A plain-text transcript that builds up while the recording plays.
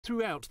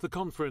Throughout the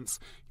conference,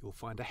 you'll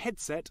find a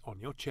headset on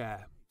your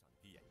chair.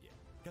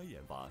 该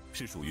研发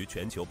是属于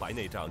全球白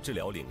内障治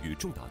疗领域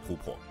重大突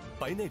破。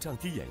白内障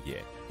滴眼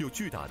液有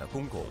巨大的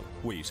公共、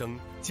卫生、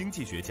经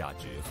济学价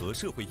值和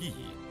社会意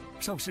义。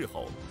上市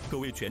后，可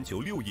为全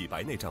球6亿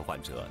白内障患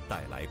者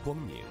带来光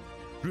明。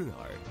润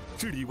儿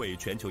致力为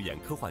全球眼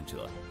科患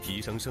者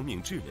提升生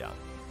命质量，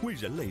为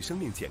人类生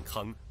命健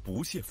康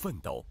不懈奋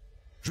斗。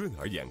润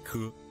儿眼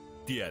科，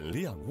点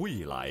亮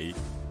未来。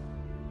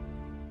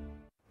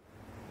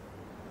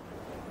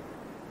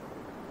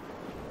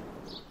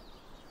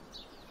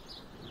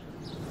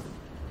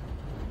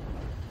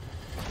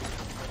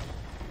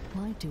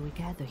Why do we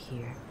gather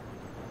here?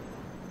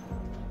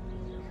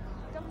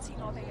 今次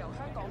我哋由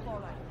香港過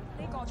嚟，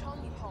呢個創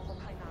業項目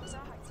係南沙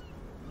系。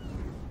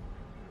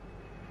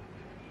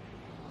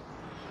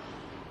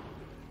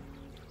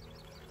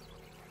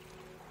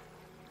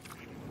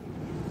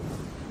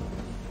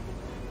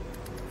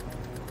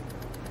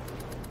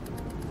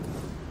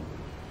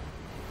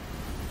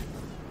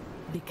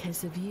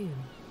Because of you,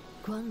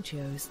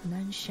 Guangzhou's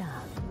Nansha.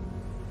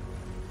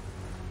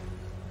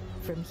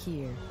 From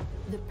here,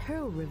 the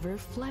Pearl River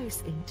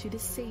flows into the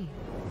sea.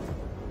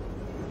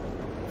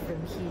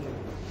 From here,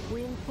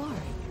 we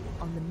embark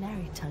on the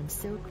maritime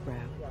Silk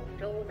Road.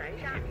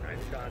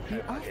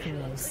 You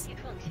offer us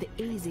the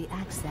easy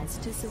access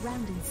to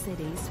surrounding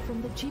cities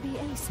from the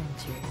GBA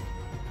center.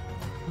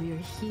 We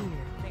are here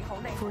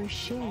for a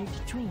shared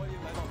dream.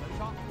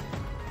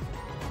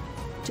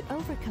 To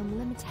overcome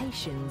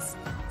limitations,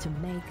 to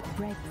make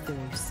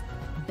breakthroughs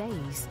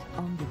based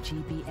on the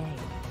GBA,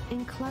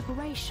 in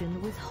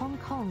collaboration with Hong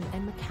Kong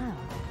and Macau,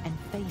 and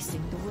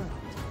facing the world.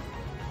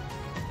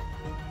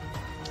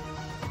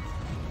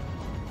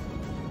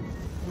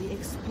 We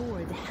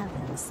explore the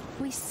heavens,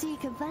 we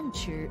seek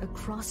adventure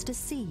across the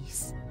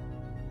seas.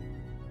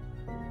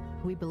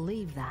 We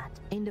believe that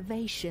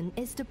innovation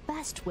is the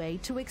best way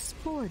to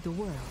explore the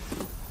world.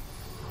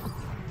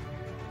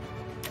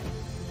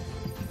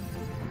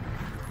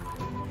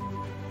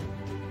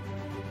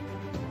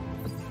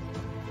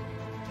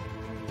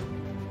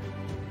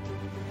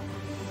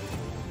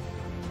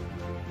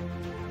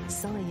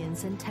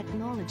 Science and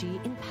technology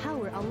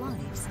empower our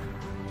lives.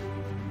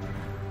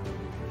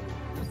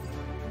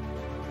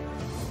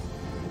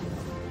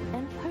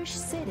 And push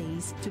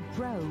cities to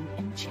grow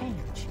and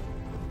change.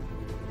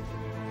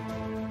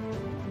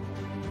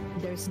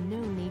 There's no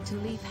need to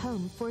leave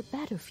home for a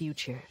better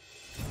future.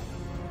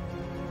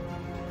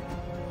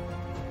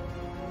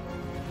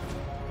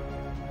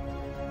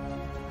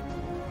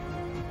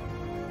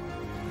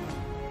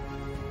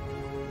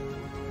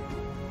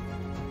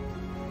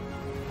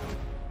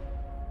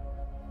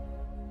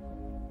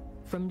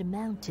 From the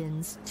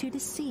mountains to the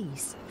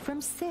seas,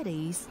 from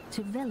cities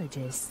to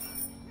villages.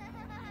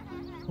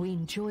 We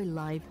enjoy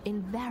life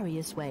in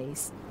various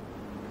ways.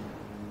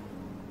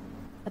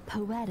 A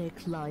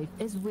poetic life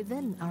is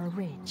within our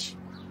reach.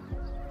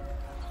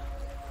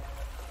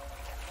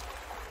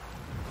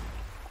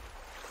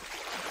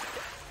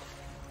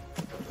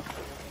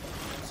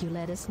 You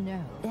let us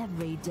know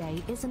every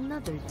day is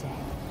another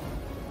day.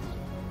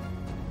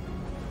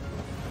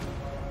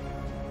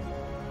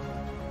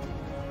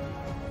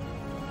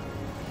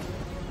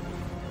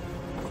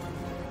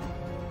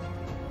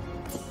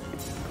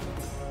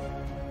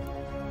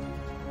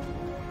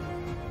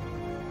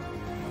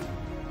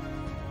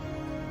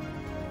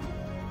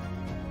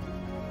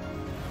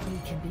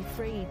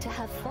 Free to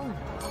have fun.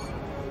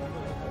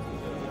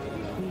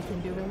 We can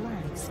be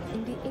relaxed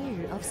in the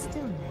air of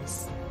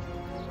stillness.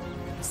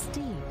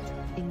 Steeped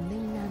in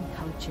Lingnan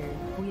culture,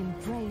 we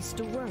embrace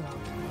the world.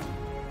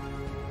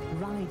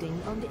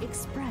 Riding on the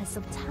express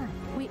of time,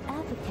 we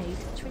advocate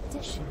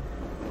tradition.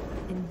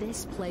 In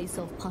this place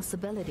of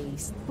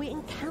possibilities, we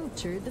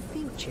encounter the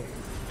future.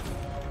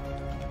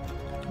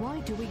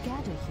 Why do we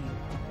gather here?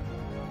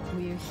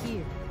 We are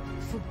here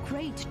for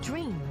great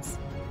dreams.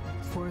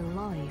 For a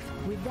life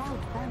without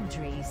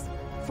boundaries,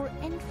 for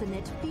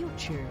infinite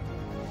future.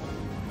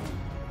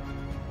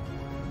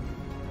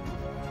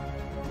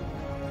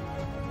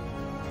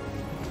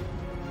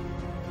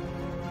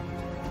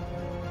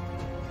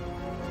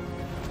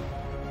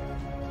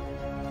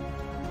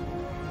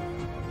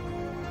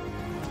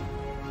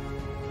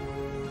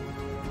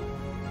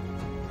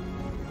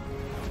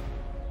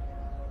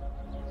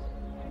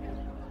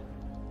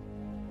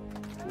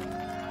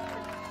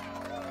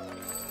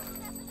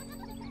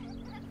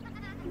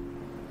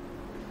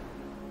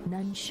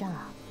 Nansha,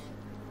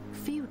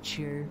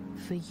 future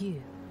for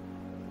you.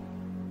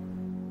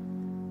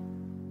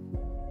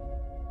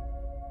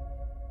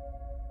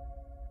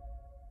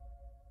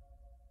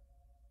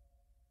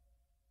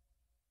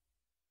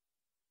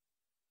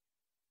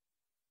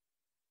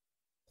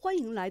 欢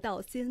迎来到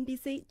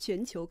CNBC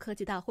全球科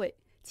技大会，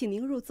请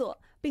您入座，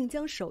并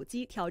将手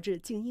机调至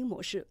静音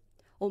模式。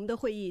我们的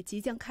会议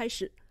即将开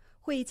始，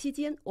会议期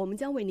间我们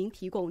将为您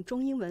提供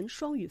中英文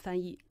双语翻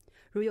译。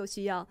如有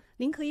需要，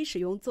您可以使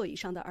用座椅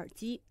上的耳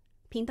机。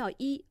频道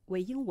1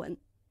为英文，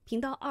频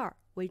道2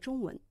为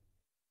中文。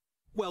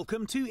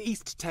Welcome to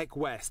East Tech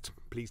West.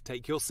 Please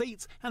take your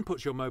seats and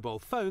put your mobile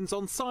phones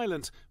on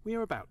silent. We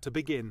are about to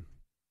begin.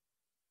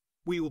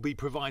 We will be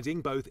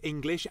providing both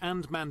English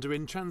and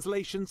Mandarin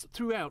translations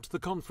throughout the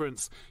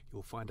conference.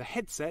 You'll find a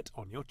headset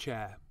on your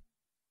chair.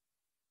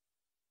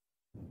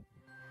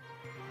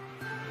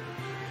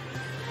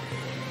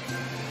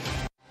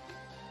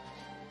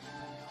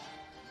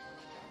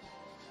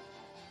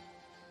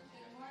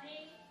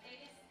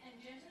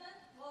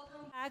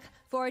 Back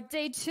for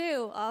day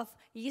 2 of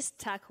East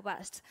Tech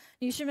West.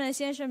 女士们、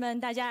先生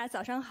们，大家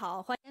早上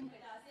好，欢迎。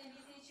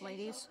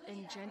Ladies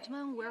and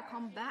gentlemen,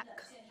 welcome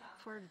back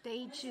for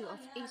day 2 of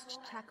East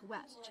Tech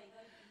West.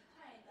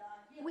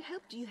 We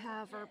hope you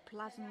have a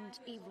pleasant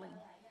evening.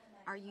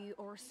 Are you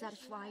all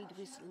satisfied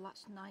with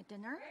last night's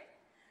dinner?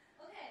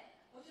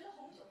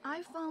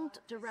 I found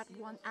the red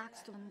one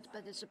excellent,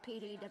 but it's a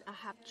pity that I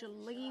have to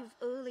leave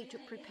early to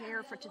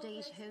prepare for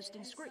today's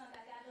hosting script.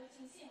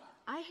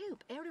 I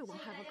hope everyone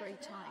have a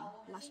great time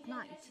last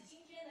night.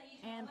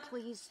 And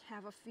please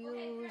have a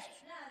few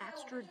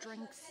extra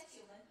drinks.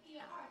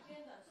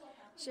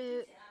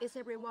 So, is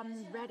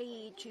everyone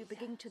ready to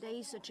begin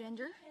today's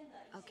agenda?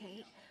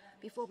 Okay,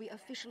 before we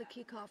officially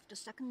kick off the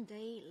second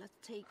day, let's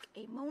take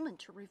a moment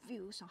to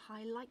review some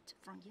highlights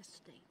from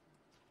yesterday.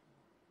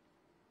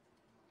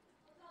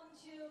 Welcome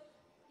to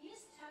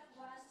East Tech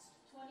West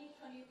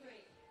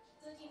 2023.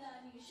 尊敬的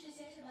女士、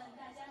先生们，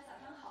大家早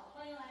上好，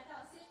欢迎来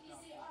到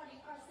CNBC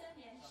 2023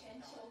年全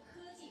球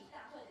科技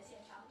大会的现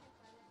场。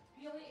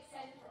Really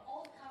excited for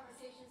all the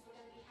conversations we're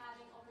going to be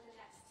having over the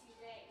next 2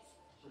 days.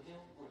 首先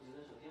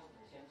我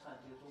们先看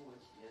这个中国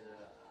企业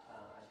的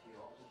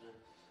IPO，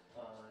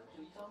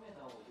就一方面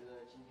呢，我觉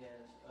得今天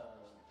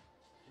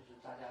就是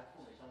大家赴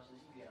美上市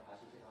意愿还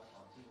是非常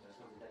强劲的，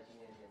特别在今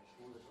年年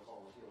初的时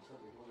候，我就有特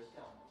别多的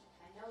项目。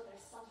I know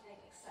there's something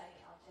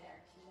exciting out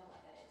there. Do you know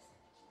what that is?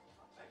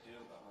 I do,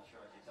 but I'm not sure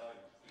I can tell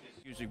you.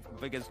 Usually,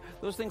 because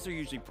those things are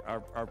usually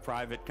are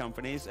private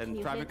companies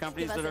and private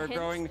companies give us that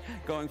a are hint?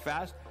 going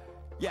fast.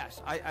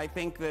 Yes, I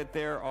think that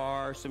there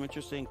are some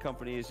interesting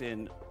companies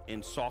in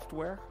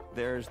software.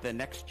 There's the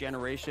next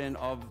generation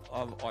of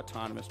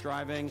autonomous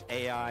driving.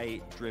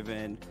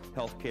 AI-driven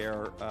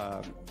healthcare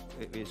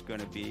is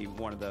going to be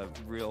one of the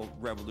real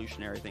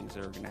revolutionary things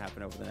that are going to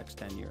happen over the next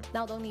 10 years.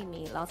 Not only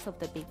me, lots of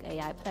the big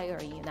AI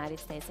players in the United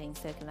States and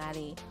Silicon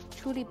Valley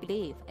truly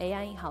believe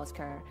AI in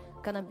healthcare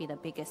gonna be the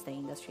biggest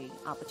industry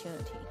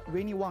opportunity.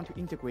 When you want to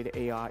integrate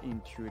AI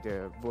into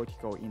the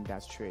vertical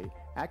industry,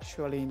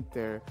 actually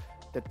the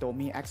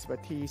domain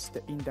expertise,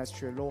 the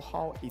industrial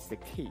know-how is the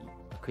key.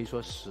 可以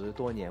说10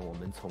多年我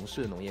们从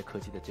事农业科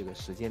技的这个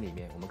时间里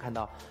面，我们看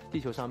到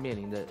地球上面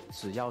临的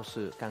只要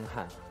是干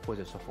旱或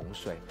者是洪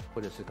水，或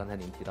者是刚才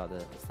您提到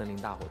的森林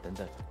大火等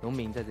等，农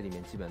民在这里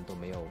面基本都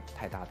没有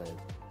太大的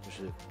就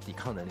是抵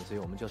抗能力，所以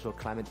我们就说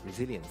climate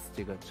resilience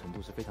这个程度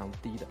是非常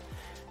低的。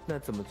那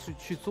怎么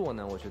去做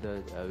呢？我觉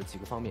得有几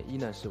个方面，一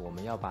呢是我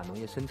们要把农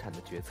业生产的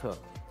决策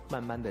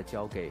慢慢的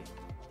交给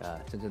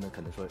真正的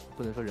可能说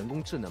不能说人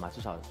工智能嘛，至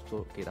少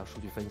做给到数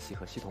据分析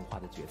和系统化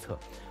的决策，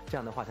这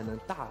样的话才能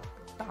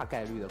大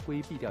概率的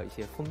规避掉一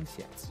些风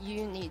险。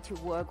You need to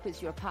work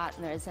with your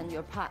partners, and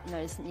your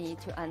partners need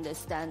to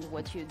understand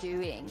what you're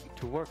doing.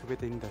 To work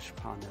with the industry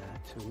partner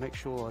to make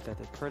sure that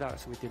the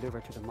products we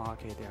deliver to the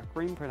market, they are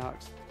green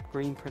products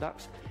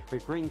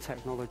with green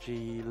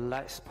technology,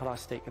 less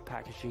plastic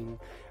packaging,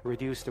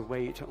 reduce the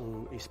weight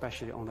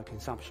especially on the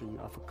consumption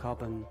of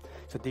carbon.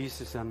 So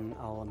this is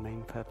our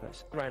main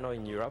purpose. Right now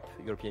in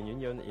European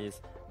Union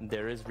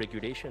there is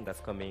regulation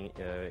that's coming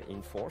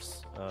in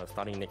force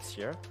starting next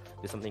year.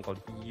 There's something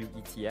called EU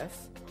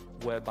ETS,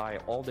 whereby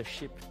all the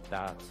ships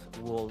that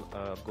will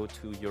go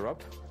to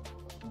Europe,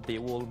 they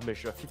will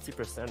measure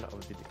 50%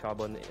 of the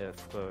carbon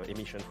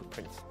emission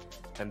footprint.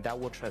 And that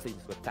will translate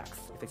into a tax.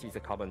 Effectively, it's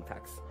a carbon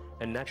tax.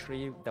 And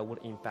naturally, that would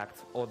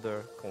impact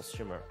other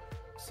consumers.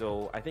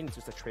 So I think it's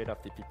just a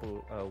trade-off that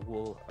people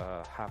will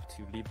have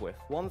to live with.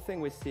 One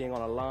thing we're seeing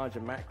on a larger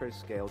macro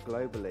scale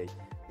globally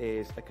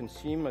is a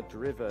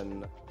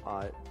consumer-driven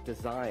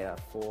desire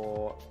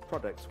for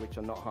products which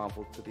are not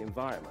harmful to the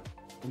environment.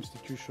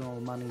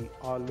 Institutional money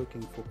are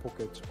looking for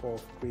pockets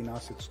of green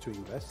assets to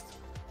invest,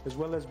 as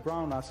well as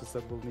brown assets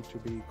that will need to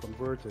be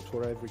converted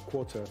for every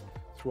quarter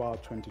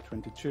throughout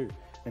 2022.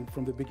 And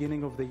from the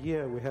beginning of the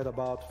year, we had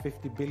about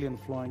 50 billion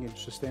flowing into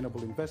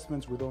sustainable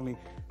investments, with only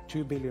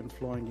 2 billion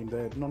flowing in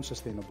the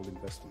non-sustainable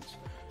investments.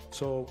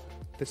 So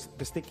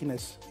the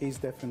stickiness is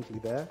definitely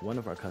there. One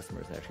of our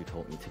customers actually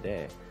told me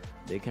today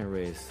they can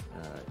raise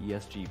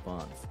ESG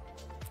bonds,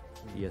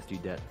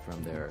 ESG debt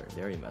from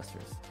their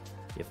investors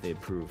if they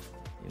prove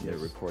in their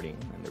reporting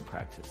and their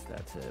practice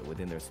that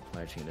within their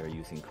supply chain they're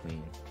using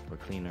clean or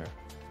cleaner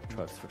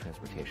trucks for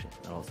transportation,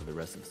 and also the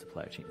rest of the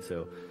supply chain.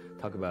 So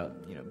talk about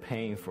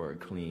paying for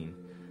clean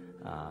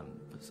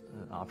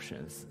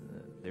options.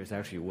 There's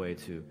actually a way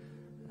to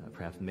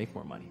perhaps make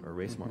more money or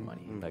raise more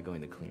money by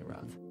going the clean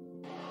route.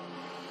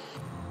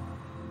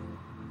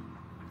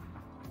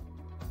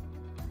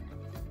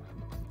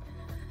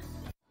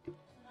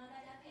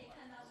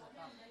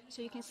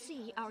 So you can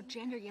see our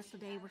agenda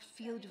yesterday was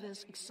filled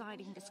with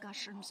exciting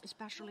discussions,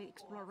 especially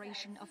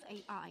exploration of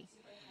AI,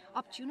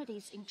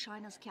 opportunities in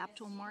China's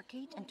capital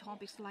market, and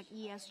topics like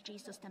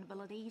ESG,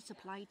 sustainability,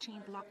 supply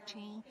chain,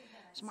 blockchain,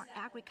 smart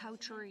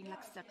agriculture, and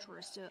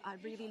etc. So I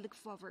really look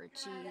forward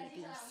to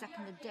the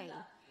second day.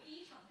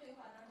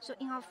 So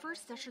in our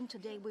first session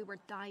today, we will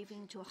dive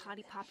into a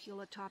highly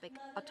popular topic,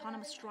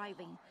 autonomous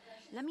driving.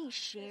 Let me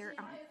share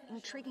an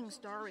intriguing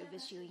story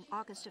with you. In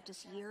August of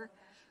this year,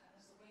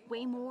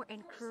 Waymo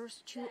and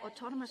Cruise, two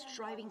autonomous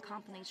driving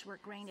companies, were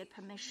granted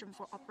permission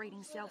for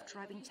operating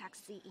self-driving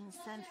taxi in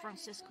San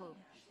Francisco.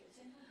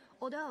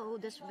 Although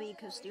these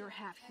vehicles still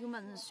have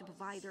human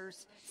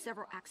supervisors,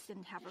 several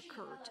accidents have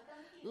occurred,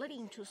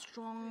 leading to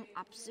strong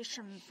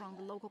opposition from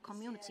the local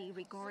community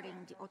regarding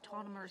the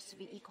autonomous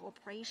vehicle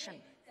operation.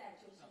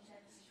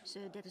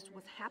 So that is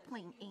what's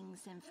happening in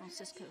San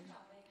Francisco.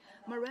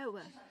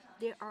 Moreover,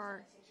 there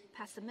are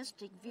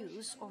pessimistic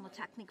views on the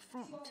technical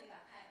front,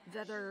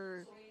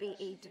 whether be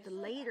it the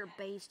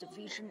later-based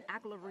vision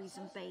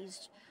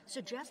algorithm-based,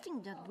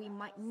 suggesting that we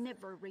might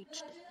never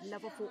reach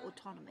level 4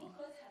 autonomy.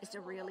 Is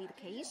that really the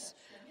case?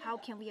 How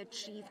can we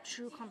achieve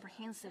true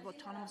comprehensive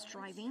autonomous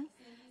driving?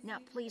 Now,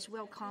 please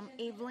welcome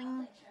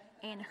Evelyn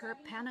and her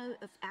panel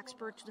of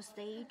experts to the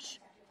stage.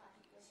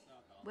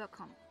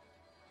 Welcome.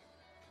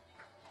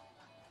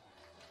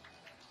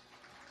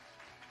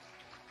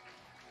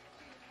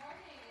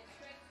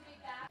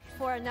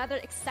 For another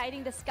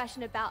exciting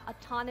discussion about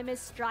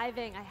autonomous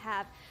driving, I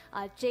have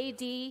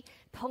JD,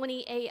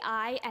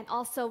 Pony.ai, and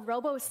also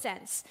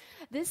RoboSense.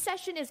 This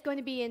session is going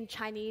to be in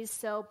Chinese,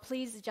 so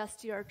please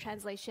adjust your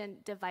translation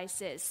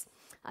devices.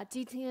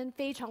 今天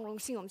非常荣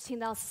幸，我们请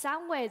到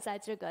3位在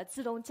这个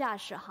自动驾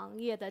驶行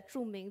业的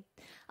著名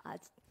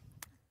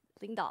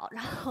领导。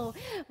然后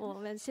我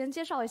们先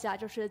介绍一下，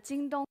就是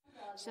京东。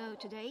So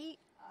today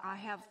I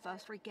have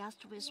 3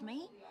 guests with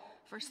me.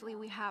 Firstly,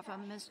 we have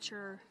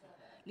Mr.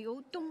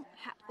 Liu Dong,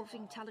 Head of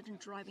Intelligent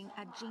Driving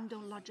at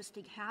Jingdong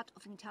Logistic, Head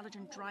of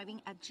Intelligent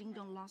Driving at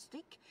Jingdong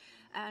Logistic,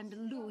 and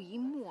Lu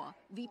Yinmo,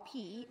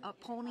 VP of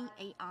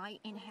Pony.ai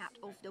and Head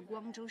of the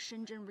Guangzhou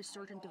Shenzhen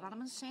Research and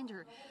Development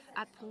Center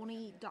at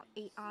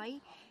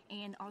Pony.ai.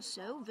 And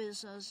also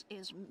with us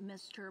is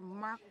Mr.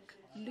 Mark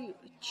Liu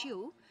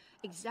Chiu,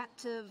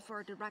 Executive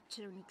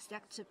Director and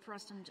Executive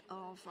President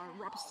of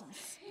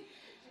RoboSense.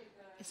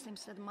 It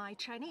seems that my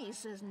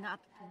Chinese is not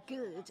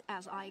good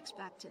as I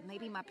expected.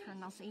 Maybe my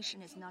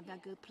pronunciation is not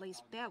that good.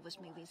 Please bear with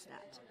me with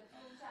that.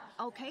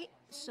 Okay,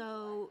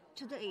 so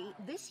today,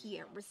 this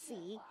year, we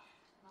see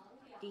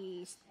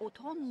the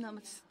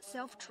autonomous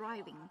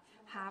self-driving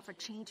have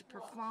changed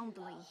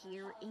profoundly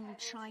here in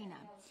China.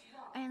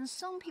 And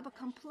some people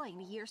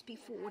complained years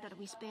before that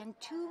we spend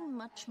too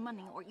much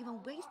money or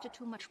even wasted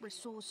too much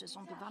resources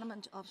on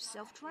development of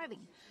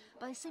self-driving.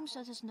 But it seems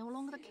that is no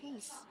longer the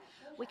case.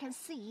 We can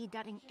see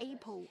that in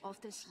April of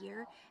this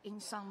year, in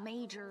some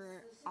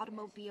major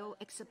automobile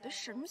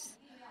exhibitions,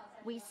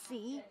 we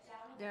see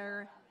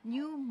their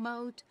new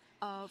mode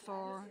of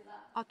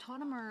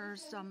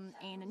autonomous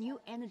and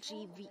new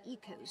energy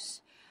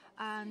vehicles.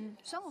 And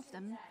some of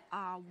them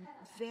are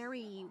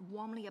very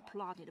warmly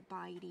applauded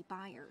by the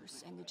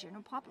buyers and the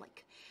general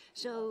public.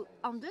 So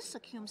on these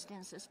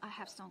circumstances, I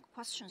have some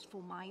questions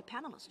for my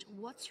panelists.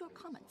 What's your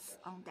comments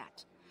on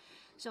that?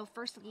 So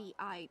firstly,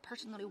 I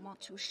personally want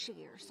to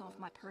share some of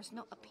my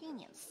personal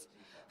opinions.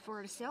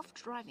 For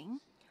self-driving,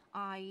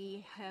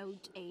 I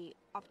hold an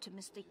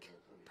optimistic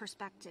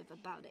perspective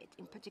about it.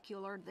 In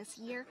particular, this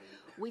year,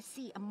 we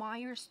see a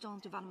milestone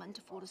development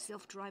for the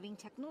self-driving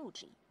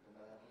technology.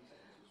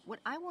 What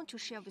I want to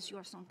share with you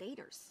are some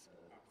data.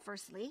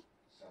 Firstly,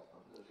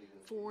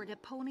 for the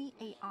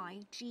Pony.ai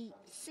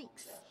G6,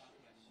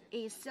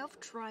 a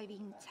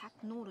self-driving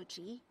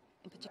technology,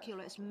 in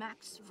particular its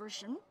max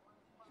version,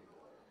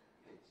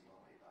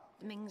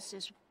 means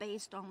it's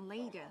based on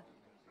LiDAR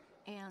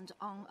and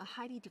on a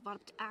highly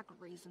developed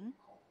algorithm.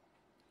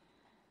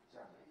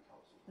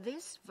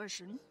 This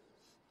version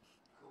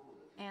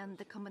and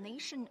the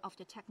combination of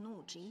the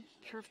technology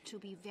proved to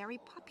be very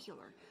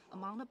popular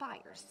among the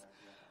buyers.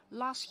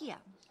 Last year,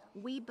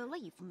 we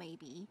believe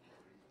maybe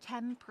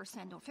 10%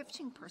 or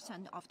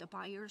 15% of the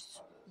buyers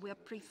will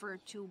prefer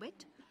to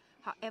it.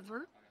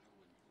 However,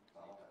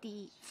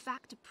 the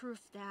fact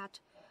proved that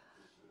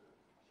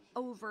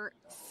over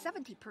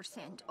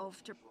 70%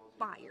 of the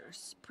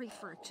buyers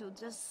prefer to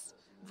this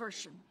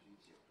version.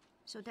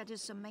 So that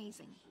is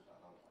amazing.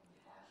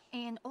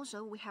 And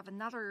also, we have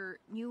another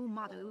new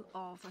model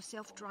of a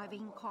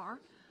self-driving car,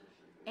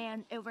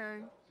 and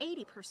over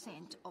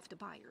 80% of the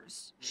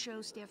buyers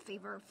shows their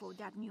favor for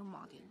that new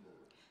model.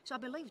 So I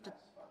believe the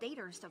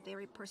data are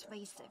very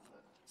persuasive.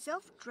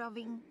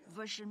 Self-driving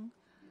version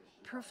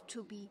proved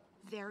to be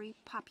very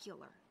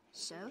popular.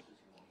 So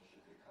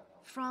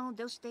from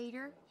those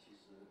data,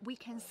 we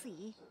can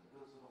see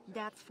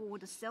that for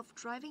the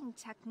self-driving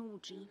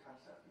technology,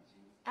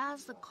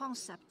 as the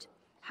concept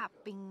have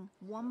been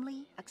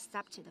warmly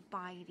accepted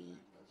by the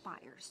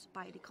buyers,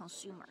 by the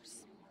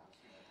consumers.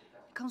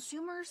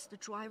 Consumers, the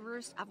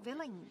drivers, are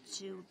willing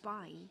to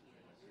buy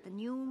the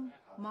new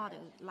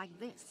model like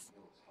this.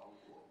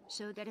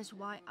 So that is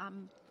why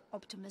I'm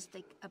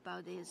optimistic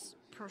about this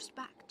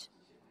prospect.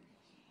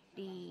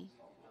 The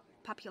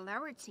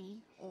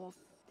popularity of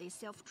the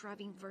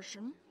self-driving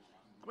version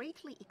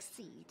greatly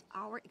exceed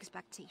our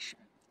expectation.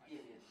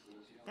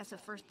 That's the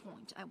first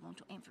point I want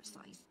to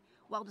emphasize.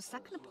 Well, the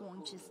second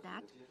point is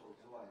that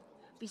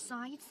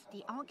besides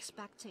the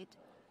unexpected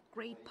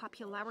great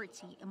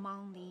popularity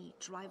among the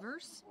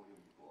drivers,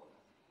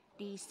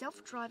 the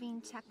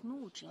self-driving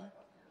technology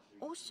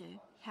also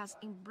has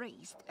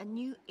embraced a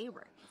new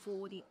era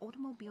for the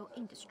automobile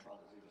industry.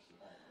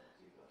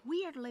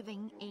 We are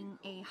living in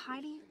a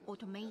highly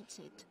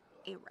automated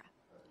era,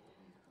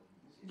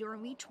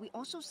 during which we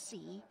also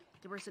see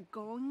there is a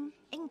growing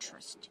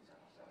interest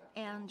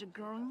and a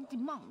growing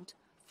demand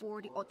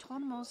for the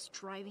autonomous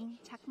driving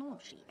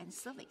technology and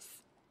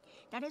service.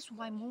 That is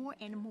why more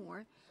and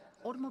more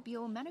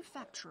automobile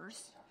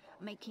manufacturers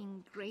are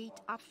making great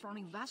upfront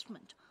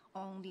investment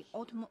on the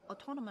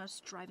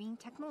autonomous driving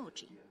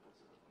technology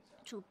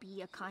to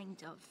be a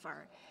kind of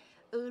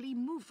early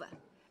mover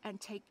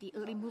and take the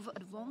early mover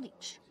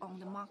advantage on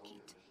the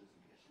market.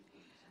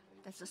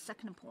 That's the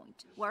second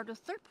point. Well, the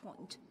third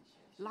point,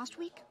 last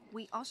week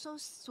we also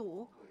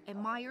saw a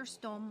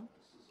milestone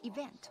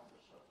event.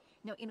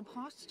 Now, in the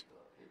past,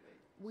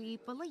 we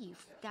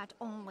believe that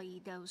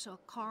only those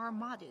car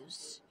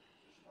models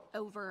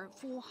over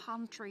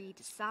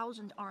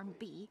 400,000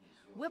 RMB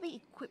will be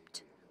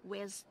equipped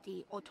with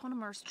the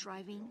autonomous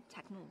driving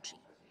technology.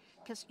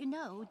 Because you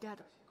know that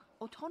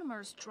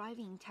autonomous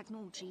driving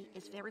technology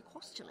is very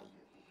costly.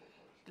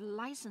 The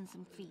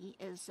licensing fee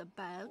is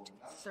about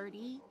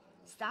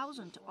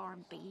 30,000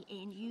 RMB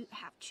and you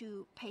have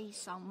to pay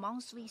some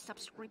monthly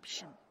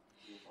subscription.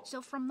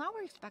 So from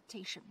our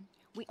expectation,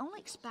 we only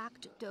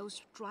expect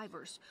those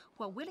drivers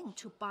who are willing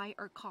to buy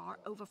a car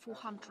over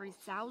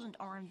 400,000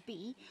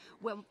 RMB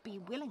will be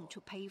willing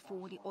to pay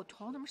for the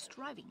autonomous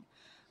driving.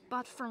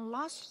 But from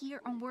last year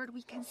onward,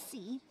 we can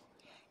see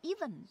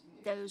even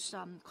those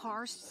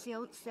cars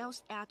selling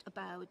at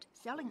about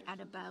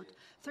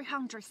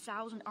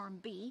 300,000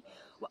 RMB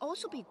will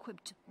also be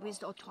equipped with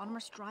the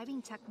autonomous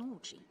driving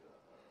technology.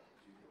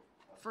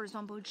 For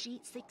example,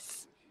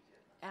 G6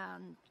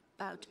 and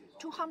about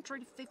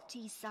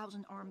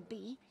 250,000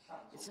 RMB.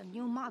 It's a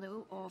new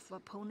model of a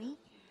Pony.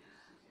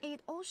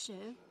 It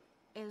also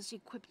is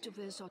equipped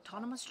with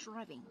autonomous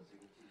driving.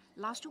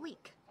 Last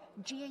week,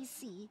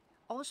 GAC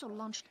also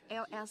launched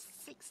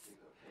LS6.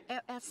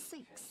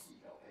 LS6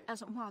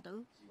 as a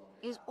model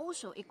is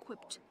also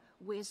equipped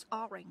with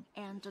ushering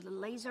and the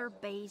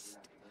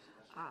laser-based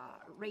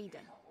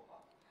radar.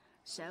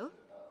 So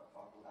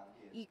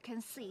you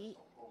can see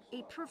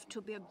it proved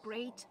to be a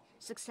great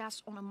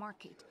success on the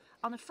market.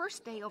 On the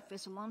first day of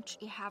its launch,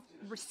 it have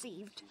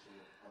received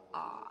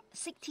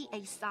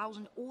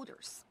 68,000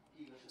 orders.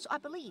 So I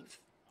believe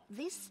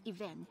this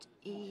event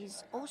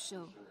is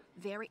also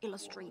very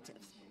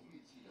illustrative.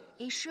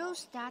 It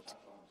shows that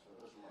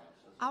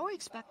our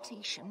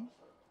expectation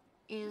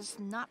is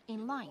not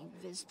in line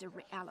with the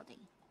reality.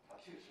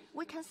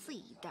 We can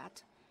see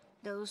that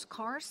those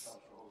cars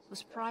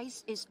whose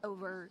price is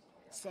over,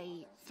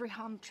 say,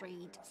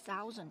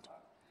 300,000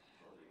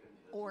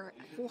 or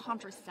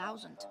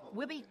 400,000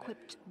 will be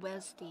equipped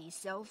with the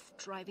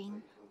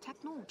self-driving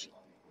technology.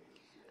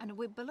 And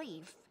we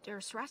believe the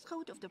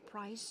threshold of the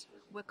price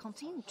will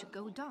continue to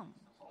go down.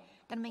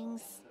 That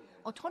means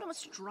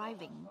autonomous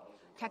driving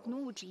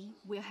technology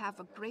will have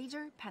a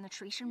greater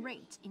penetration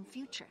rate in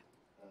future.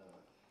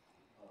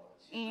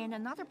 And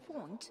another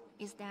point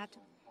is that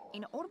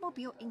in the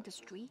automobile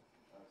industry,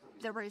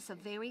 there is a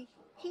very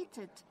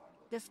heated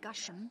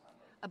discussion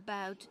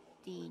about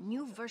the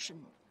new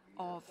version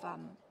of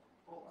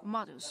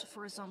models.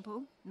 For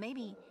example,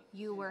 maybe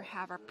you will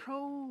have a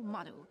Pro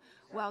model.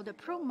 Well, the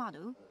Pro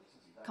model,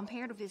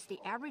 compared with the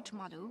average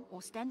model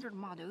or standard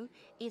model,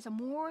 is a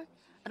more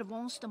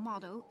advanced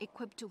model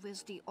equipped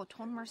with the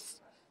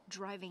autonomous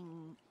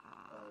driving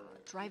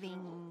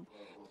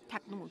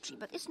technology.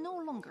 But it's no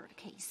longer the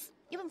case.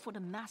 Even for the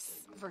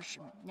mass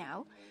version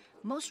now,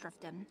 most of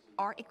them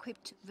are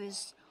equipped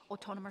with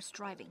autonomous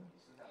driving.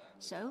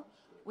 So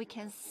we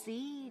can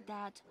see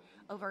that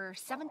over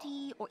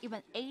 70 or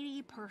even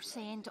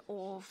 80%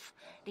 of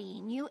the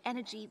new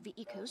energy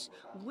vehicles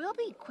will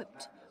be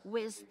equipped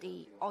with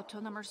the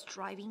autonomous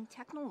driving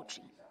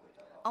technology.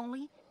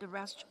 Only the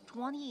rest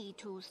 20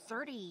 to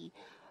 30%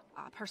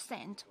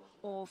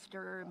 of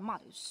their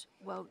models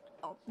will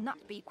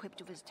not be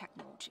equipped with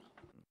technology.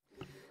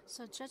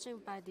 So judging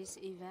by these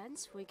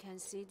events, we can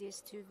see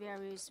these two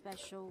very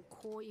special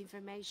core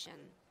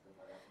information.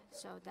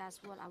 So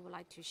that's what I would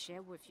like to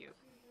share with you.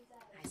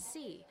 I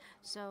see.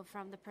 So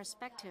from the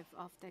perspective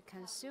of the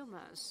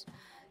consumers,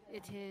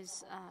 it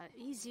is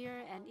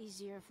easier and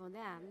easier for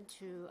them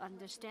to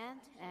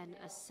understand and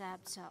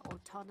accept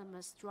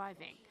autonomous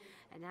driving.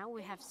 And now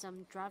we have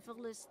some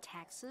driverless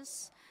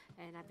taxis,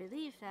 and I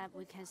believe that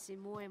we can see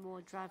more and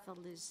more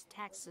driverless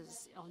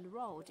taxis on the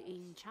road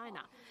in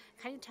China.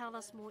 Can you tell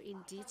us more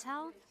in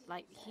detail?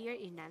 Like here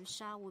in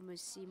Nansha, we will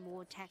see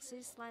more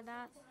taxis like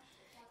that?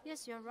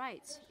 Yes, you're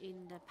right.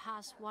 In the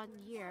past 1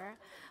 year,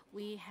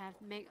 we have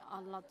made a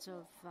lot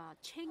of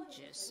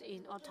changes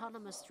in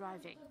autonomous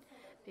driving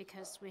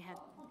because we had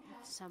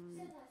some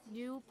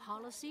new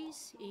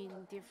policies in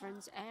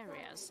different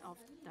areas of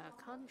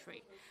the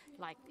country,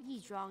 like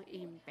Yizhuang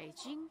in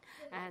Beijing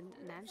and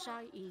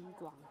Nansha in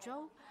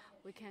Guangzhou.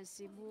 We can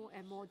see more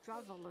and more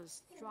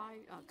driverless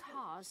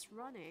cars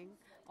running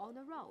on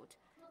the road.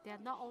 They're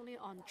not only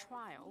on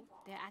trial,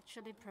 they're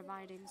actually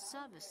providing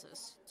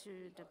services to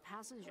the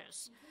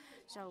passengers.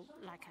 So,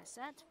 like I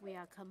said, we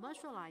are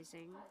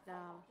commercializing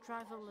the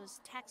driverless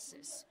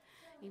taxis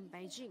in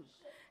Beijing.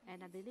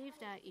 And I believe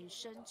that in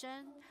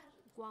Shenzhen,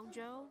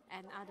 Guangzhou,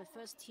 and other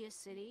first-tier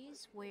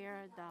cities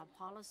where the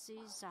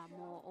policies are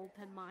more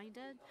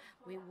open-minded,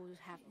 we will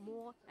have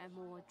more and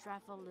more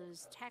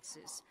driverless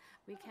taxis.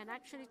 We can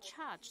actually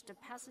charge the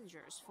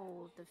passengers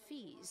for the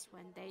fees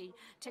when they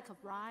take a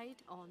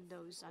ride on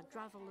those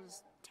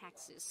driverless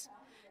taxis.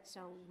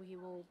 So we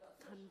will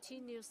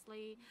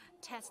continuously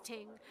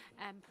testing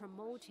and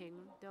promoting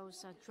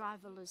those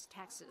driverless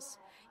taxis.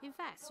 In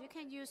fact, you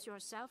can use your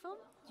cell phone,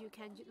 you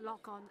can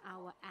log on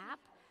our app,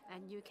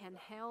 and you can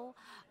hail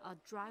a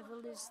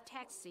driverless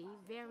taxi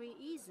very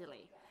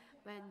easily.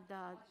 When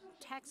the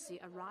taxi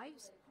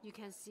arrives, you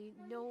can see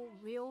no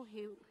real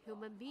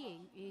human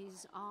being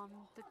is on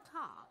the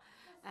car.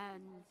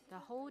 And the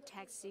whole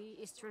taxi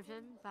is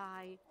driven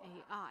by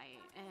AI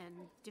and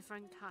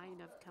different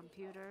kind of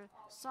computer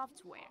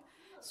software.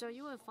 So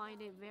you will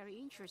find it very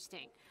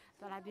interesting.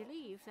 But I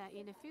believe that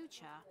in the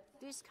future,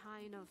 this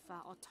kind of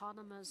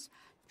autonomous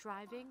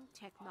driving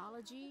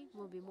technology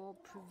will be more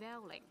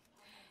prevailing.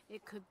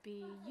 It could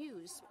be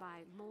used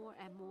by more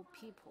and more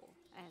people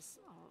as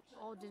an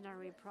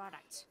ordinary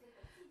product.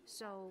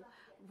 So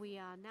we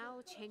are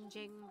now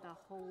changing the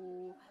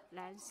whole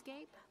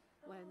landscape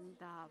when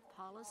the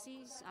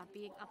policies are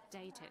being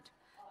updated.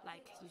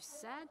 Like you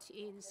said,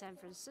 in San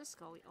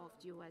Francisco of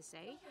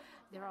USA,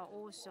 there are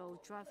also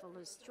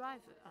driverless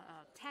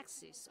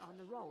taxis on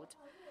the road.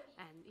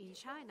 And in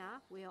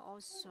China, we are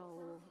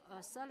also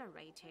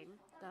accelerating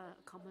the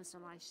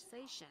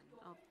commercialization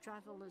of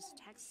driverless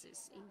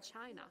taxis in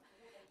China.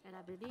 And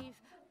I believe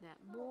that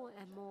more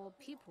and more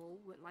people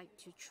would like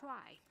to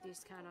try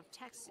this kind of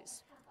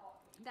taxis.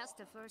 That's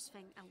the first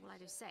thing I would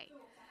like to say.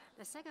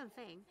 The second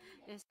thing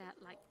is that,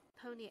 like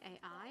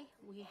Pony.ai,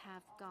 we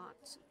have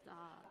got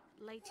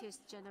the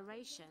latest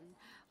generation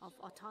of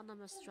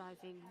autonomous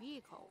driving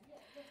vehicle.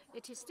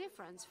 It is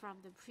different from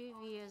the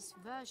previous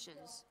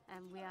versions,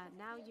 and we are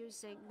now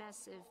using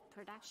massive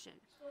production.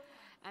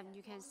 And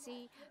you can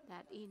see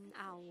that in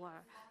our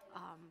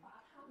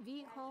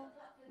vehicle,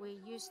 we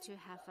used to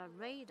have a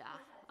radar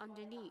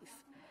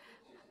underneath.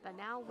 But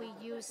now we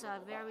use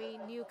a very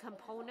new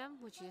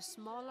component, which is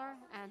smaller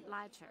and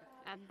lighter.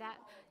 And that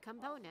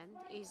component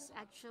is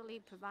actually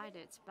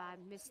provided by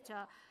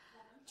Mr.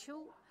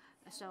 Chu.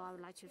 So I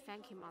would like to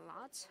thank him a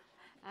lot.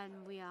 And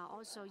we are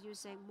also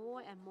using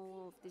more and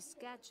more of these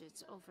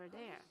gadgets over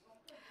there.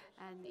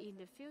 And in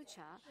the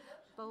future,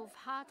 both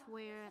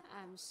hardware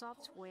and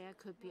software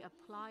could be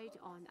applied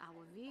on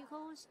our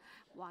vehicles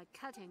while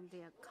cutting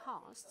their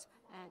costs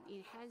and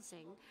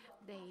enhancing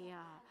their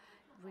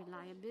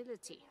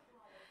reliability.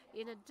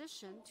 In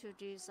addition to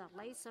this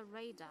laser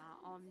radar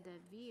on the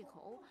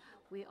vehicle,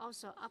 we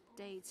also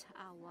update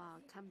our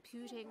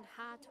computing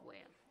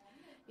hardware.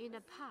 In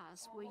the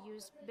past, we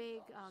used big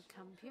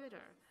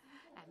computer,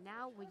 and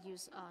now we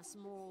use a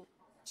small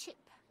chip.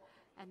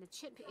 And the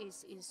chip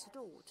is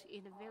installed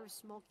in a very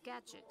small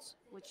gadget,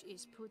 which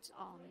is put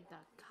on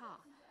the car.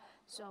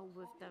 So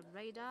with the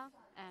radar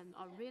and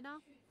arena,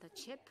 the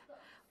chip,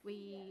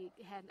 we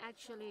can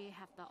actually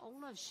have the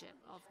ownership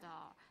of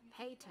the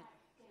patent.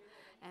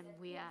 And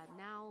we are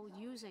now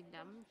using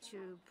them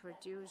to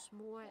produce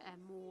more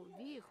and more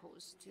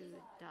vehicles to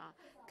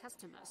the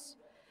customers.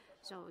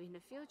 So in the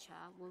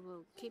future, we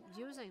will keep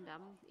using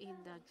them in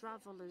the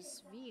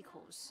driverless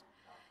vehicles.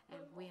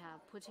 And we are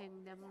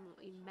putting them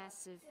in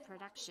massive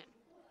production.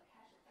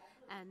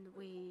 And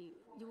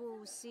you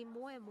will see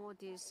more and more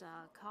these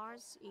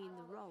cars in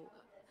the road.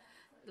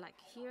 Like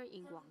here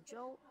in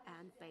Guangzhou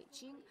and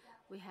Beijing,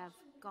 we have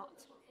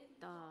got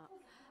the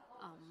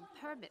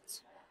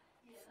permit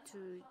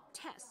to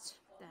test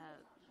the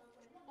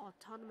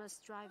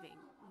autonomous driving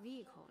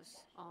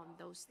vehicles on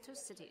those two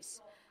cities.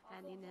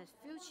 And in the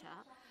future,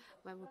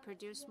 when we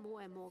produce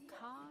more and more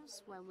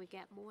cars, when we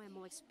get more and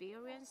more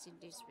experience in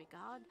this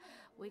regard,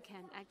 we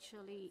can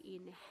actually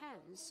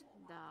enhance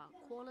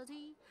the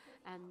quality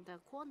and the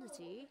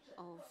quantity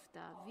of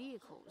the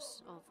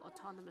vehicles of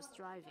autonomous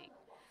driving.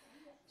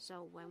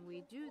 So when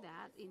we do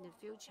that in the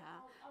future,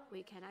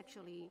 we can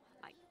actually,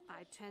 like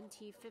by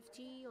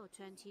 2050 or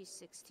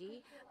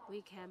 2060,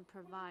 we can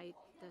provide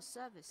the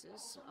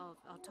services of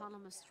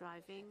autonomous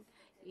driving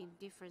in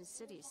different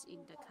cities in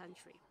the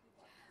country.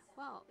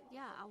 Well,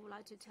 yeah, I would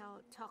like to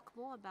talk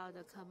more about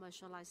the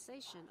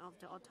commercialization of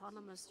the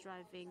autonomous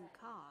driving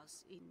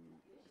cars in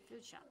the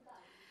future.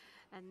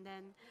 And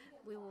then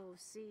we will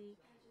see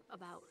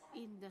about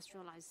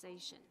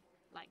industrialization.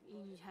 like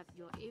you have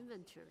your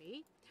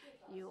inventory,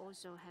 you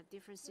also have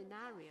different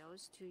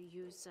scenarios to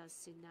use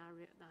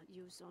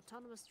use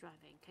autonomous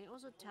driving. Can you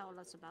also tell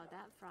us about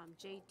that from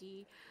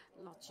JD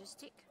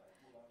Logistic?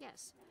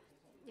 Yes,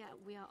 yeah,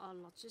 we are a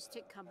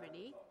logistic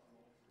company,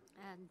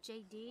 and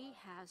JD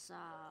has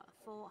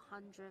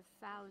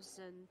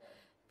 400,000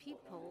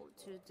 people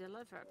to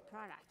deliver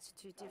products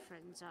to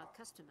different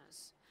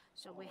customers.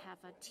 So we have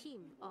a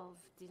team of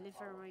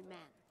delivery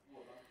men,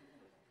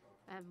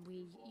 and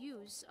we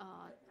use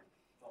a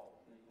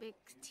big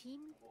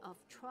team of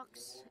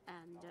trucks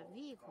and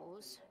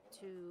vehicles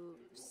to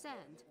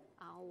send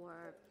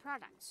our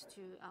products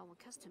to our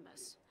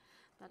customers.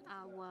 But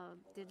our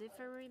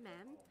delivery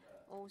men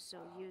also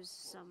use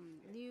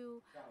some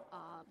new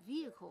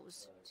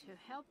vehicles to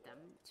help them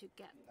to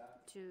get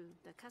to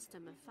the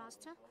customer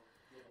faster.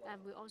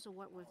 And we also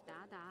work with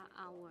Dada,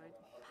 our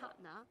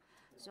partner,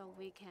 so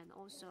we can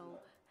also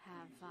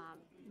have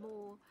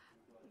more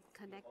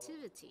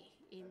connectivity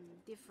in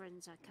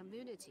different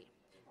community.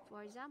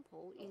 For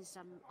example, in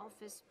some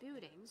office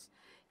buildings,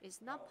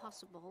 it's not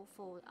possible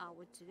for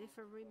our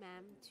delivery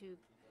man to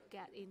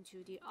get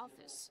into the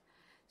office.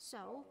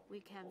 So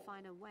we can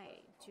find a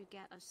way to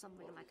get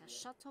something like a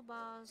shuttle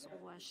bus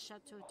or a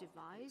shuttle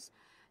device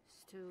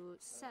to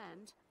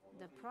send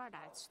the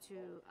products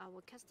to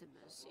our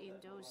customers in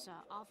those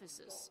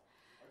offices.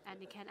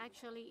 And it can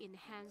actually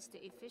enhance the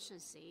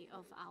efficiency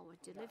of our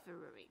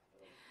delivery.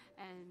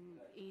 And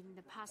in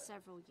the past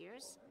several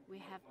years, we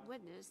have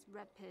witnessed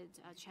rapid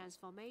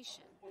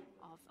transformation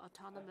of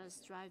autonomous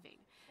driving.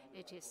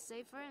 It is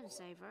safer and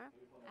safer,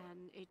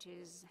 and it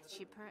is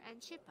cheaper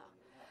and cheaper.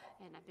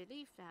 And I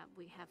believe that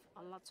we have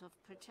a lot of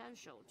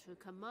potential to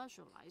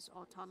commercialize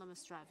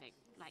autonomous driving,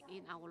 like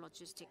in our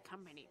logistic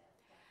company.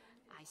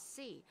 I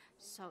see.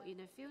 So in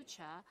the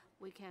future,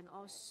 we can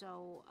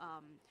also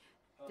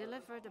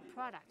deliver the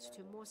products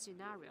to more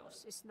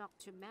scenarios. It's not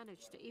to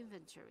manage the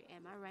inventory.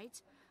 Am I right?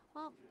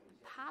 Well,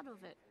 part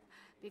of it,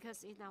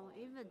 because in our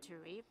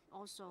inventory,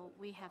 also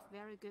we have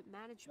very good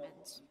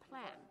management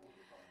plan.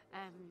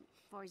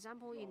 For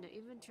example, in the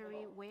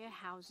inventory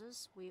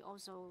warehouses, we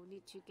also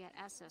need to get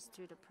access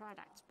to the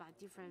products by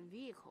different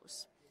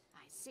vehicles.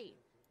 I see.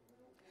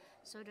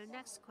 So the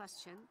next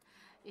question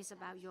is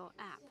about your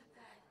app.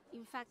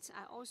 In fact,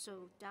 I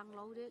also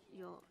downloaded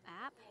your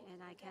app,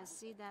 and I can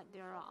see that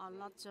there are a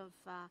lot of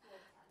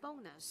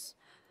bonus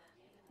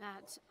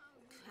that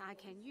I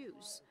can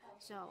use.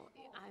 So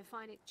I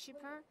find it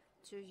cheaper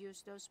to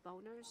use those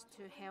bonus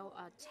to hail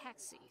a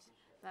taxi.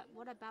 But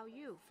what about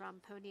you from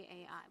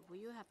Pony.ai? Will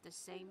you have the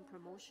same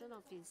promotion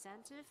of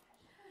incentive?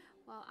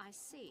 Well, I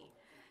see.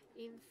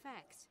 In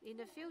fact, in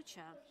the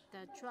future,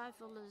 the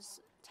driverless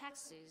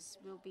taxis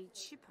will be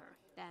cheaper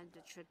than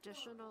the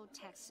traditional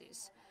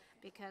taxis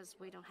because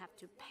we don't have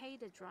to pay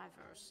the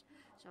drivers.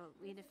 So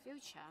in the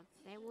future,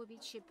 they will be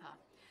cheaper.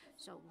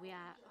 So we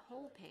are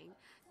hoping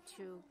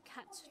to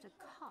cut the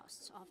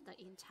cost of the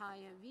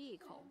entire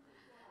vehicle,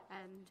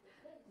 and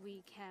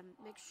we can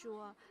make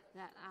sure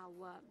that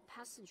our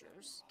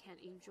passengers can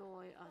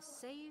enjoy a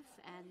safe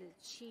and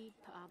cheap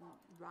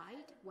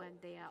ride when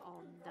they are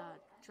on the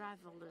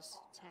driverless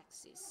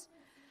taxis.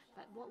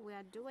 But what we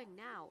are doing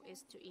now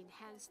is to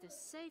enhance the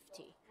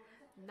safety,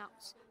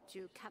 not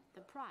to cut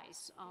the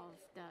price of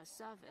the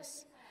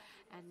service.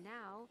 And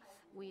now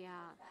we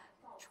are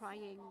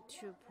trying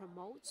to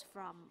promote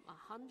from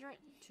 100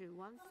 to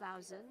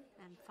 1,000,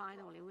 and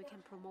finally we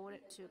can promote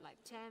it to like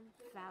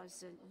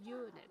 10,000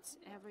 units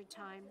every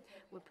time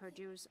we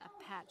produce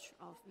a patch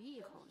of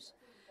vehicles.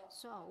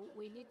 So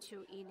we need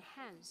to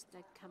enhance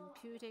the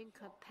computing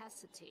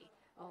capacity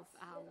of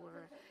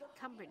our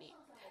company,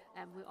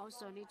 and we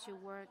also need to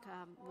work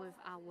with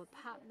our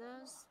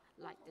partners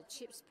like the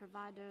chips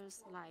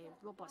providers like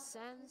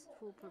RobotSense,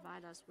 who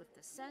provide us with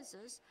the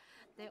sensors.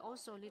 They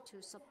also need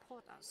to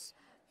support us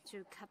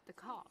to cut the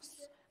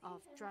costs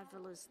of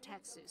driverless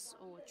taxis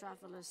or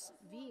driverless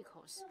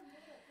vehicles.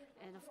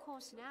 And of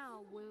course,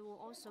 now we will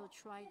also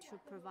try to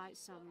provide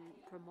some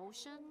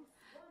promotion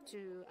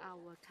to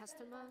our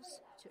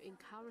customers to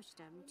encourage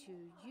them to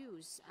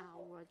use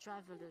our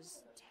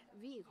driverless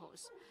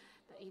vehicles.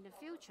 But in the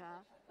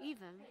future,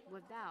 even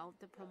without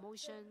the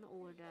promotion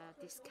or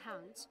the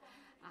discount,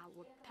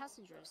 our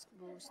passengers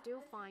will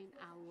still find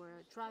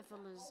our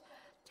driverless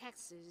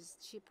taxis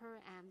cheaper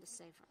and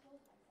safer.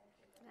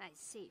 I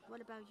see.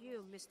 What about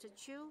you, Mr.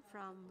 Chu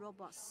from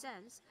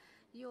RobotSense?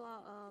 You are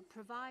a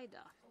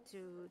provider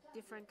to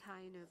different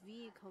kind of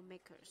vehicle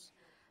makers.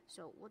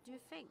 So what do you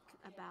think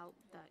about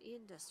the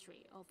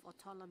industry of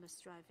autonomous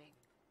driving?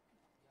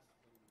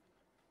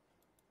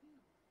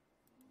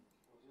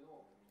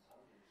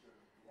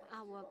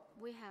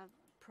 We have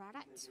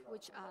products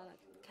which are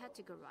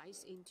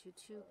categorized into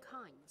two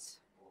kinds.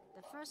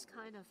 The first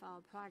kind of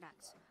our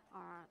products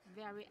are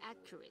very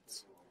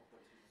accurate.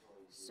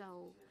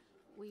 So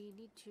we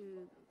need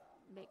to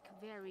make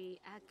very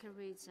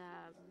accurate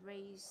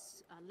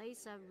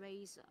laser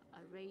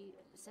array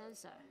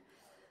sensor.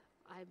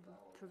 I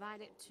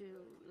provide it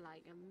to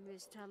like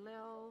Mr.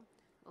 Liu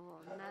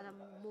or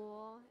Madam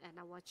Moore and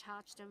our will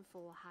charge them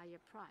for a higher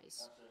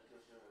price.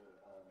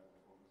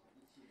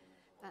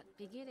 But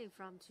beginning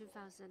from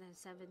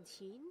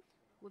 2017,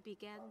 we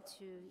began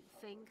to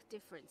think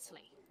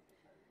differently.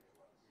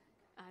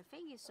 I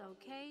think it's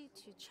okay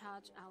to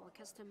charge our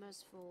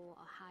customers for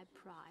a high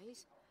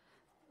price.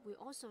 We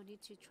also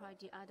need to try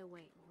the other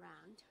way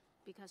around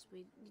because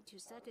we need to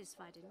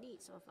satisfy the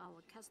needs of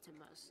our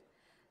customers.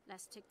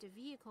 Let's take the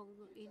vehicle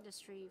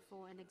industry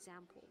for an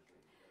example.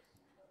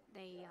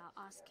 They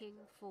are asking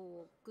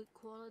for good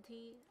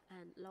quality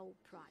and low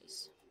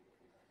price.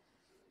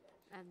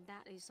 And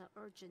that is an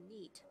urgent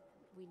need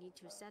we need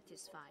to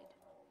satisfy.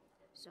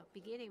 So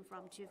beginning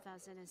from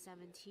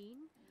 2017,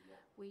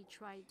 we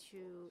try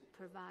to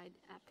provide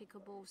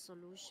applicable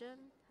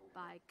solution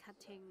by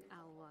cutting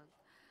our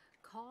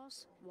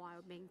costs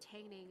while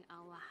maintaining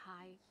our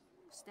high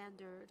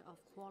standard of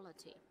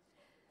quality.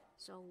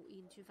 So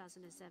in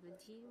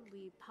 2017,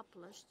 we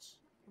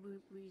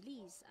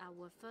released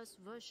our first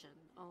version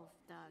of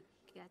the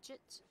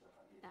gadget.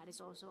 That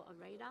is also a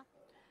radar.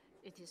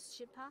 It is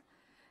cheaper,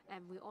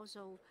 and we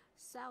also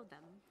sell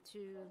them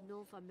to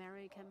North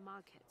American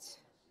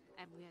markets.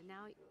 And we are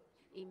now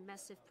in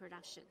massive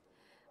production.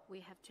 We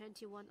have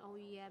 21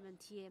 OEM and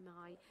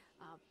TMI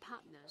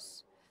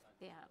partners.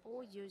 They are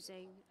all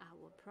using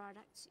our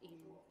products in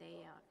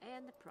their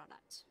end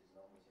product.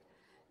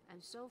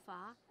 And so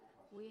far,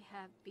 we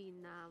have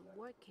been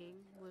working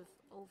with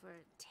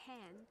over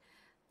 10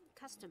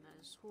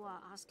 customers who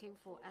are asking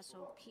for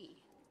SOP.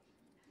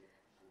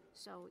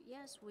 So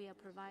yes, we are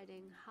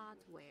providing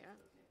hardware.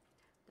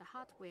 The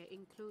hardware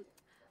includes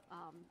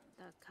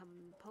the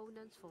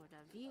components for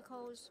the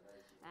vehicles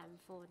and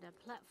for the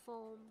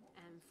platform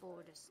and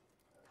for the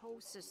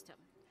whole system.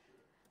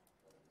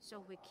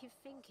 So we keep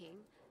thinking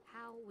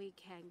how we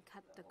can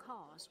cut the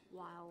cost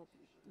while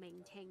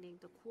maintaining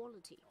the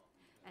quality.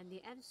 And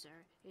the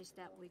answer is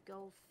that we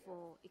go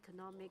for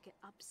economic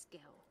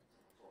upscale.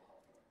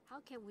 How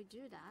can we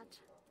do that?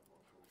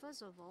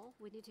 First of all,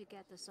 we need to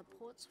get the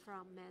support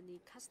from many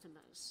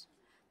customers.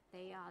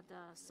 They are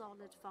the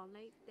solid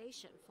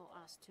foundation for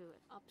us to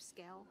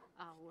upscale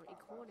our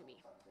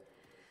economy.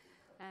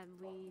 And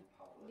we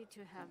need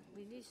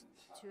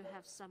to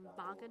have some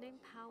bargaining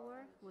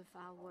power with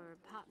our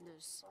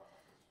partners.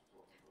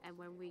 And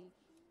when we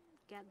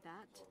get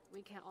that,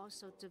 we can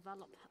also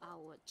develop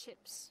our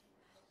chips.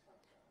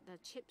 The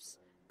chips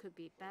could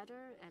be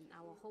better and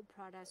our whole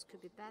products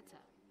could be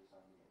better.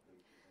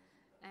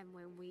 And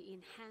when we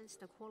enhance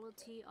the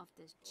quality of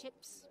the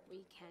chips,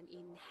 we can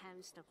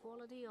enhance the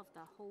quality of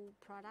the whole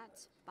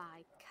product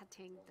by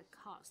cutting the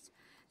cost.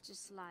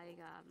 Just like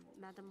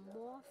Madam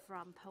Moore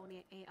from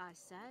Pony.ai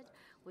said,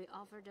 we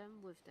offer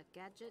them with the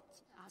gadget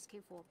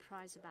asking for a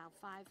price about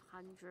 $500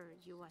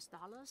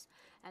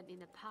 and in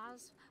the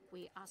past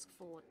we asked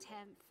for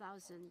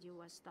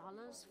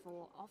 $10,000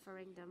 for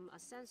offering them a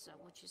sensor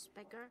which is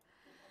bigger,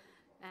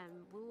 and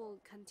we will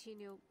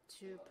continue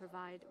to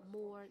provide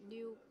more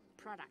new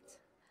products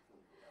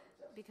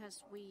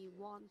because we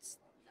want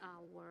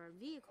our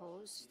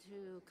vehicles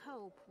to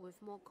cope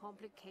with more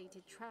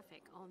complicated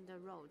traffic on the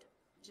road.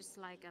 Just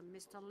like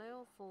Mr.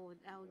 Liu for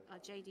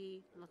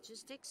JD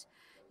Logistics,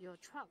 your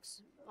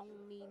trucks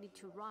only need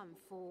to run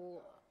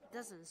for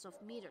dozens of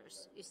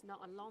meters. It's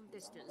not a long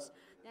distance.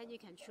 Then you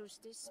can choose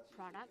this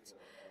product.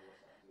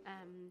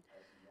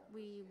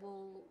 We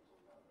will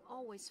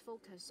always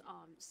focus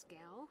on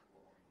scale,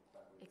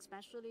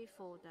 especially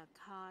for the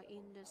car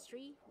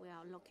industry. We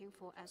are looking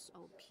for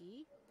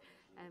SOP.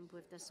 And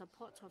with the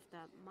support of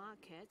the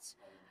markets,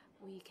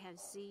 we can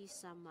see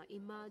some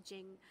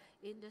emerging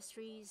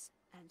industries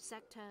and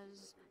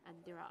sectors, and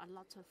there are a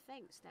lot of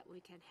things that we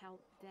can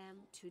help them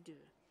to do.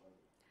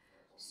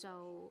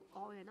 So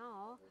all in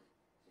all,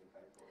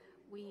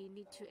 we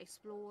need to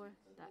explore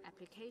the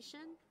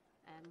application,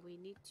 and we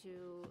need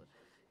to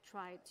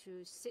try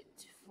to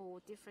sit for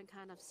different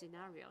kind of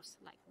scenarios.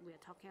 Like we're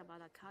talking about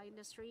the car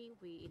industry,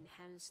 we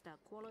enhance the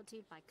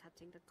quality by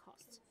cutting the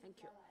costs.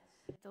 Thank you.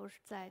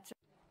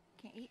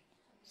 Okay,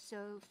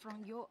 so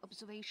from your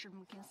observation,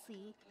 we can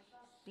see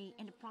the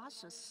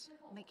enterprises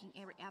making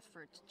every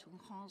effort to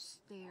enhance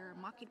their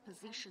market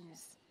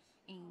positions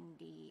in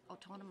the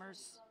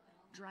autonomous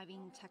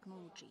driving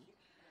technology.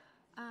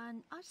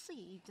 And I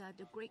see that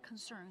the great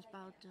concerns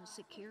about the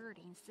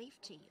security and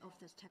safety of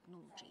this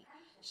technology.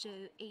 So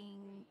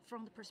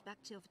from the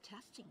perspective of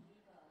testing,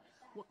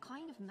 what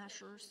kind of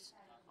measures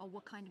or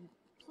what kind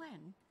of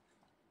plan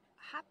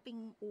have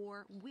been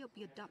or will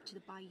be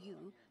adopted by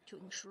you to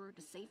ensure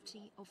the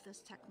safety of this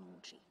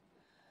technology?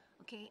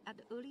 Okay, at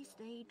the early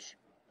stage,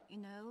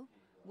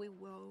 we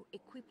will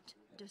equip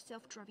the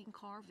self-driving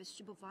car with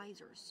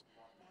supervisors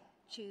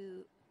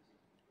to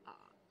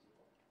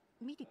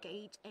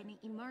mitigate any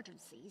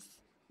emergencies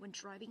when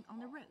driving on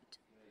the road.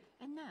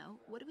 And now,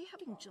 what we have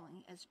been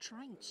doing is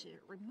trying to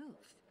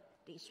remove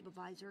the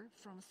supervisor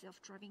from a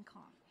self-driving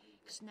car.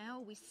 Because now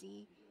we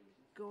see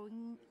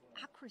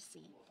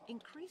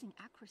increasing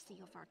accuracy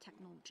of our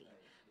technology.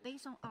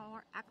 Based on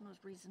our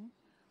algorithm,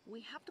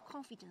 we have the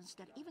confidence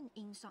that even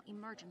in some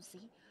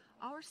emergency,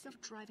 our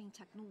self-driving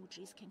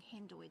technologies can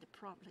handle it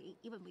properly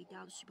even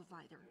without a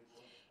supervisor.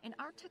 And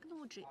our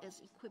technology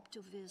is equipped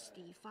with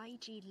the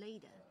 5G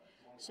radar.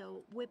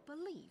 So we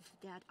believe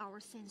that our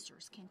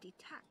sensors can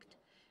detect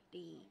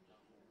the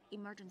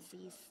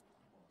emergencies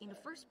in the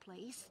first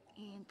place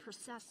and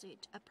process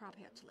it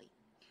appropriately.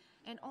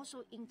 And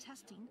also in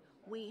testing,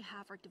 we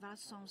have developed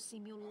some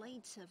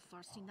simulative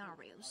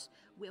scenarios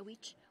where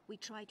we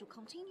try to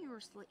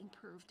continuously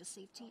improve the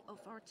safety of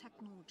our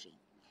technology.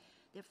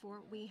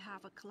 Therefore, we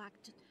have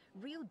collected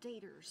real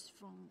data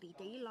from the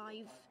daily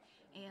life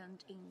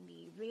and in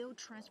the real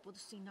transport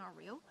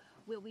scenario,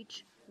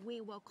 which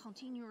we will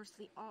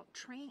continuously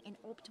train and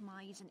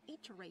optimize and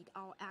iterate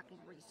our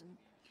algorithm.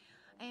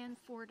 And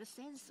for the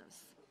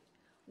sensors,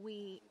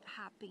 we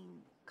have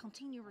been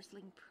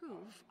continuously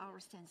improve our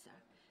sensor.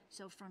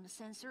 So from the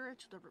sensor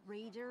to the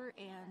radar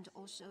and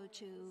also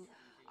to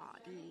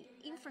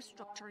the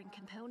infrastructure and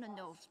component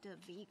of the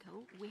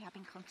vehicle, we have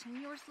been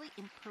continuously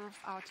improve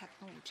our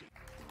technology.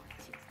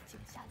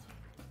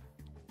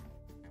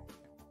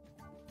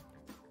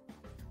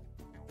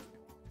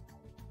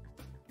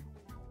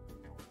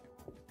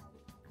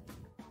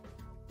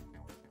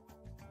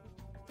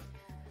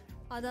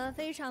 好的，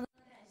非常。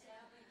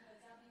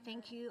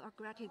Thank you. Our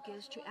gratitude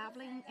goes to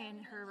Evelyn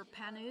and her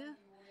panel.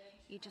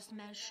 You just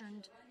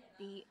mentioned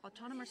the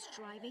autonomous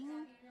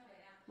driving.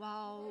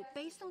 Well,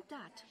 based on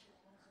that,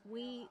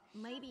 we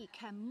maybe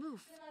can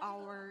move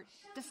our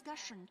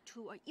discussion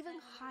to an even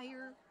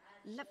higher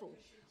level.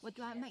 What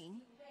do I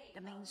mean?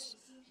 That means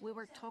we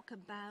will talk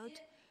about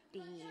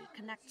the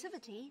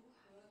connectivity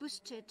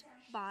boosted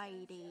by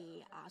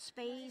the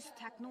space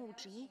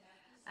technology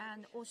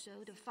and also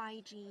the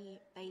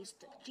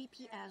 5G-based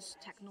GPS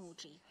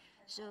technology.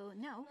 So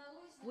now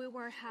we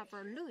will have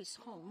Louis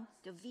Hong,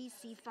 the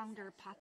VC founder